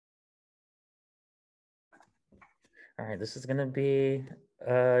All right, this is going to be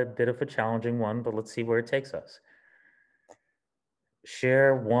a bit of a challenging one, but let's see where it takes us.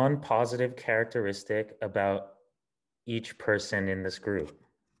 Share one positive characteristic about each person in this group.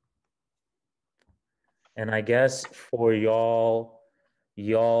 And I guess for y'all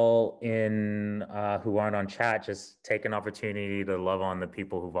in who aren't on chat, just take an opportunity to love on the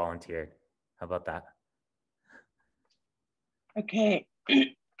people who volunteered. How about that? Okay.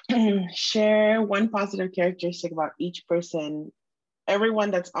 Share one positive characteristic about each person,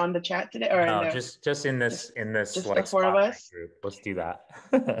 everyone that's on the chat today, or in No, the just in this just the like four of spotlight us. group. Let's do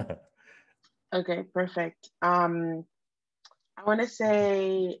that. Okay, perfect. I want to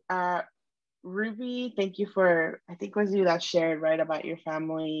say, Ruby, thank you for, I think it was you that shared, right, about your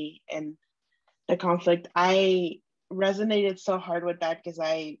family and the conflict. I resonated so hard with that because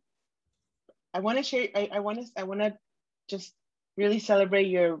I want to share, I want to just really celebrate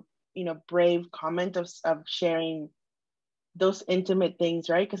your, brave comment of sharing those intimate things,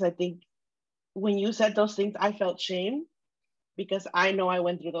 right? Because I think when you said those things, I felt shame because I know I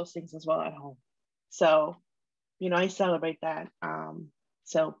went through those things as well at home. So, I celebrate that.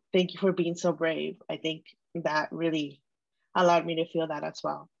 So thank you for being so brave. I think that really allowed me to feel that as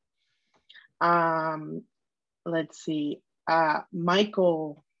well. Um, let's see.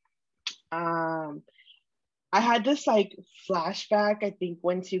 Michael, I had this like flashback, I think,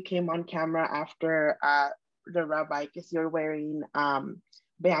 once you came on camera after the rabbi, because you're wearing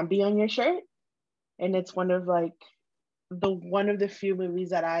Bambi on your shirt. And it's one of the few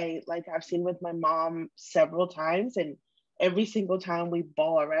movies that I've seen with my mom several times, and every single time we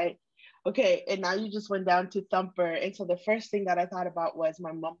bawl, right? Okay, and now you just went down to Thumper. And so the first thing that I thought about was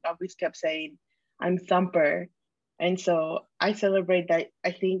my mom always kept saying, I'm Thumper. And so I celebrate that.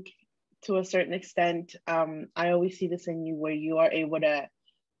 I think to a certain extent, I always see this in you where you are able to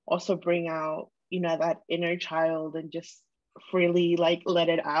also bring out, that inner child and just freely like let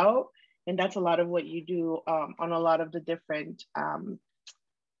it out. And that's a lot of what you do on a lot of the different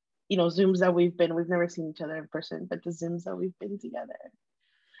Zooms that we've never seen each other in person, but the Zooms that we've been together.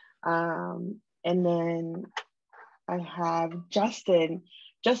 And then I have Justin.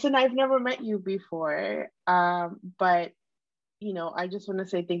 Justin, I've never met you before, but I just want to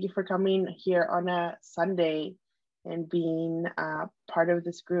say thank you for coming here on a Sunday and being part of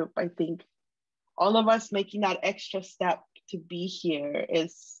this group. I think all of us making that extra step to be here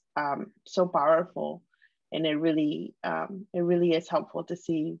is so powerful, and it really is helpful to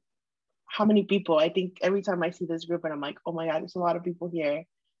see how many people. I think every time I see this group and I'm like, oh my God, there's a lot of people here, and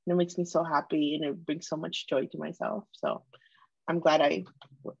it makes me so happy and it brings so much joy to myself. So I'm glad I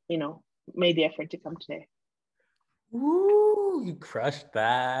made the effort to come today. Ooh, you crushed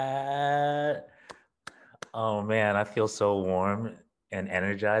that. Oh man, I feel so warm and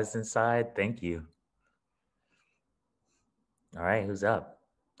energized inside. Thank you. All right, who's up?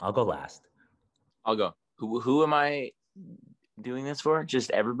 I'll go last. I'll go. Who am I doing this for?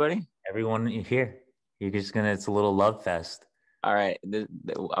 Just everybody? Everyone here. You're just gonna. It's a little love fest. All right.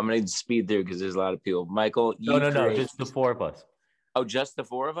 I'm gonna speed through because there's a lot of people. Michael, No, just the four of us. Oh, just the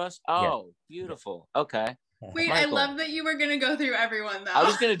four of us? Oh, yeah. Beautiful. Okay. Wait, Michael. I love that you were gonna go through everyone though. I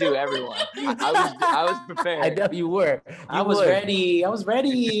was gonna do everyone. I was prepared. I know you were. I was ready.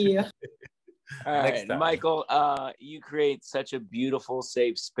 All right, Michael, you create such a beautiful,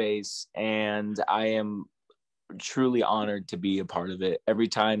 safe space, and I am truly honored to be a part of it. Every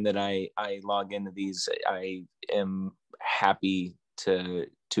time that I log into these, I am happy to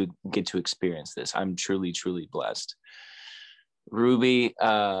get to experience this. I'm truly, truly blessed. Ruby,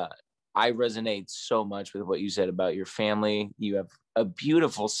 I resonate so much with what you said about your family. You have a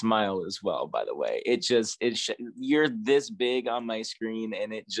beautiful smile as well, by the way. You're this big on my screen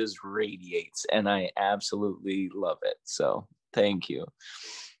and it just radiates, and I absolutely love it. So thank you.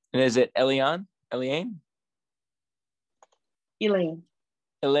 And is it Elaine?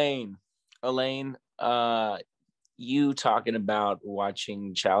 You talking about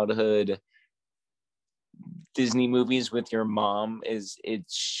watching childhood Disney movies with your mom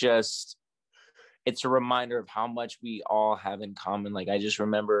it's a reminder of how much we all have in common. Like, I just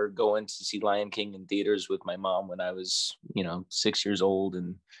remember going to see Lion King in theaters with my mom when I was 6 years old,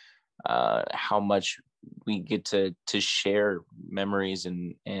 and how much we get to share memories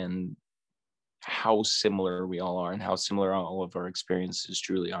and how similar we all are and how similar all of our experiences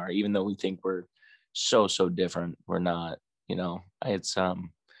truly are. Even though we think we're so different, we're not. It's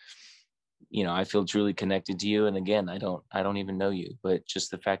I feel truly connected to you. And again, I don't even know you, but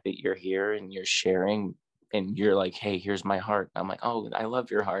just the fact that you're here and you're sharing and you're like, hey, here's my heart. I'm like, oh, I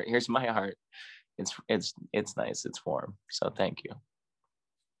love your heart. Here's my heart. It's nice. It's warm. So thank you.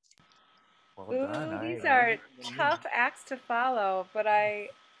 Well done. These are tough acts to follow, but I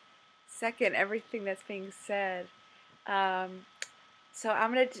second everything that's being said. So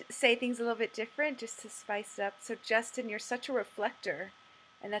I'm going to say things a little bit different just to spice it up. So Justin, you're such a reflector,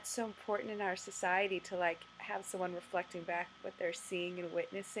 and that's so important in our society to like have someone reflecting back what they're seeing and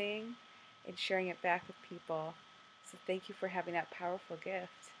witnessing and sharing it back with people. So thank you for having that powerful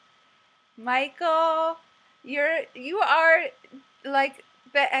gift. Michael, you are like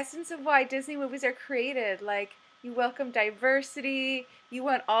the essence of why Disney movies are created. Like you welcome diversity, you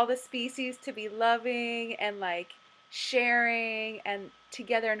want all the species to be loving and like sharing and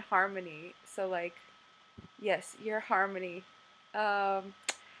together in harmony. So like yes, your harmony.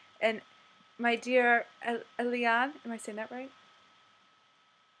 And my dear Eliane, am I saying that right?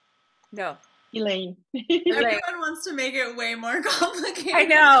 No. Elaine. Everyone wants to make it way more complicated. I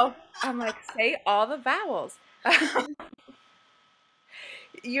know. I'm like, say all the vowels.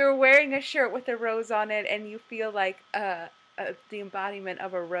 You're wearing a shirt with a rose on it, and you feel like the embodiment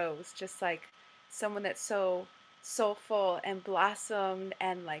of a rose, just like someone that's so soulful and blossomed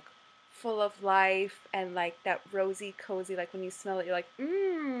and like full of life and like that rosy, cozy. Like when you smell it, you're like,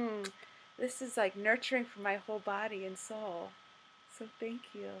 this is like nurturing for my whole body and soul. So thank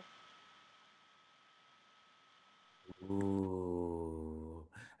you. Ooh,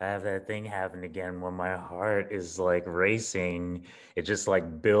 I have that thing happen again when my heart is like racing. It just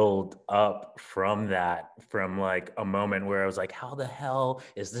like build up from that, from like a moment where I was like, how the hell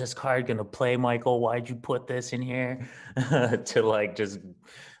is this card gonna play, Michael? Why'd you put this in here? To like just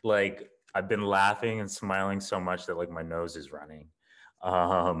like I've been laughing and smiling so much that like my nose is running.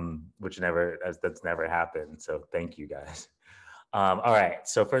 Which that's never happened. So thank you guys. All right.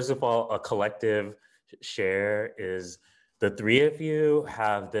 So first of all, a collective share is the three of you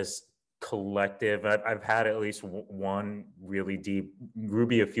have this collective. I've had at least one really deep,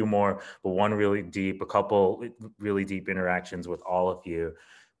 Ruby a few more, but one really deep, a couple really deep interactions with all of you.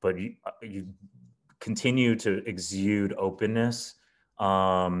 But you continue to exude openness.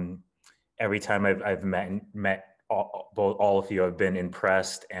 Every time I've met all of you, have been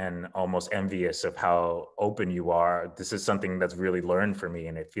impressed and almost envious of how open you are. This is something that's really learned for me,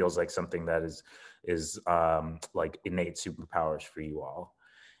 and it feels like something that is like innate superpowers for you all.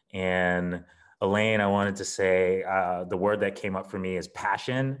 And Elaine, I wanted to say the word that came up for me is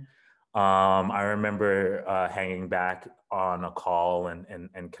passion. I remember hanging back on a call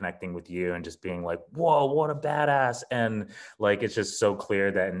and connecting with you and just being like, whoa, what a badass. And like, it's just so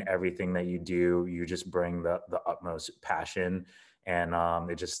clear that in everything that you do, you just bring the utmost passion. And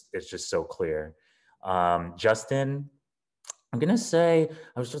it's just so clear. Justin, I'm gonna say,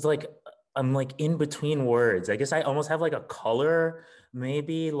 I'm like in between words. I guess I almost have like a color,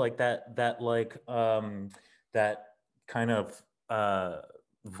 maybe like that kind of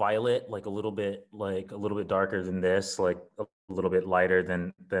violet, like a little bit darker than this, like a little bit lighter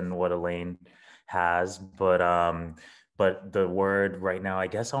than what Elaine has. But the word right now, I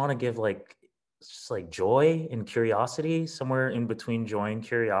guess I want to give like just like joy and curiosity, somewhere in between joy and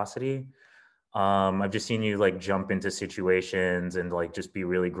curiosity. I've just seen you like jump into situations and like just be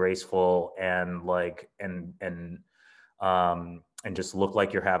really graceful and like and just look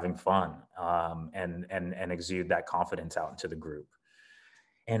like you're having fun, and exude that confidence out into the group.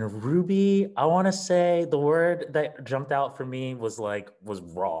 And Ruby, I want to say the word that jumped out for me was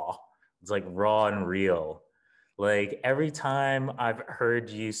raw. It's like raw and real. Like every time I've heard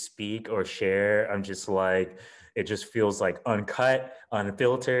you speak or share, I'm just like, it just feels like uncut,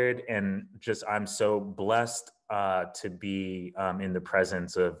 unfiltered, and just I'm so blessed to be in the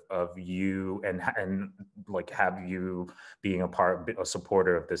presence of you and like have you being a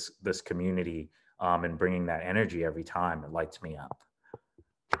supporter of this community, and bringing that energy every time. It lights me up.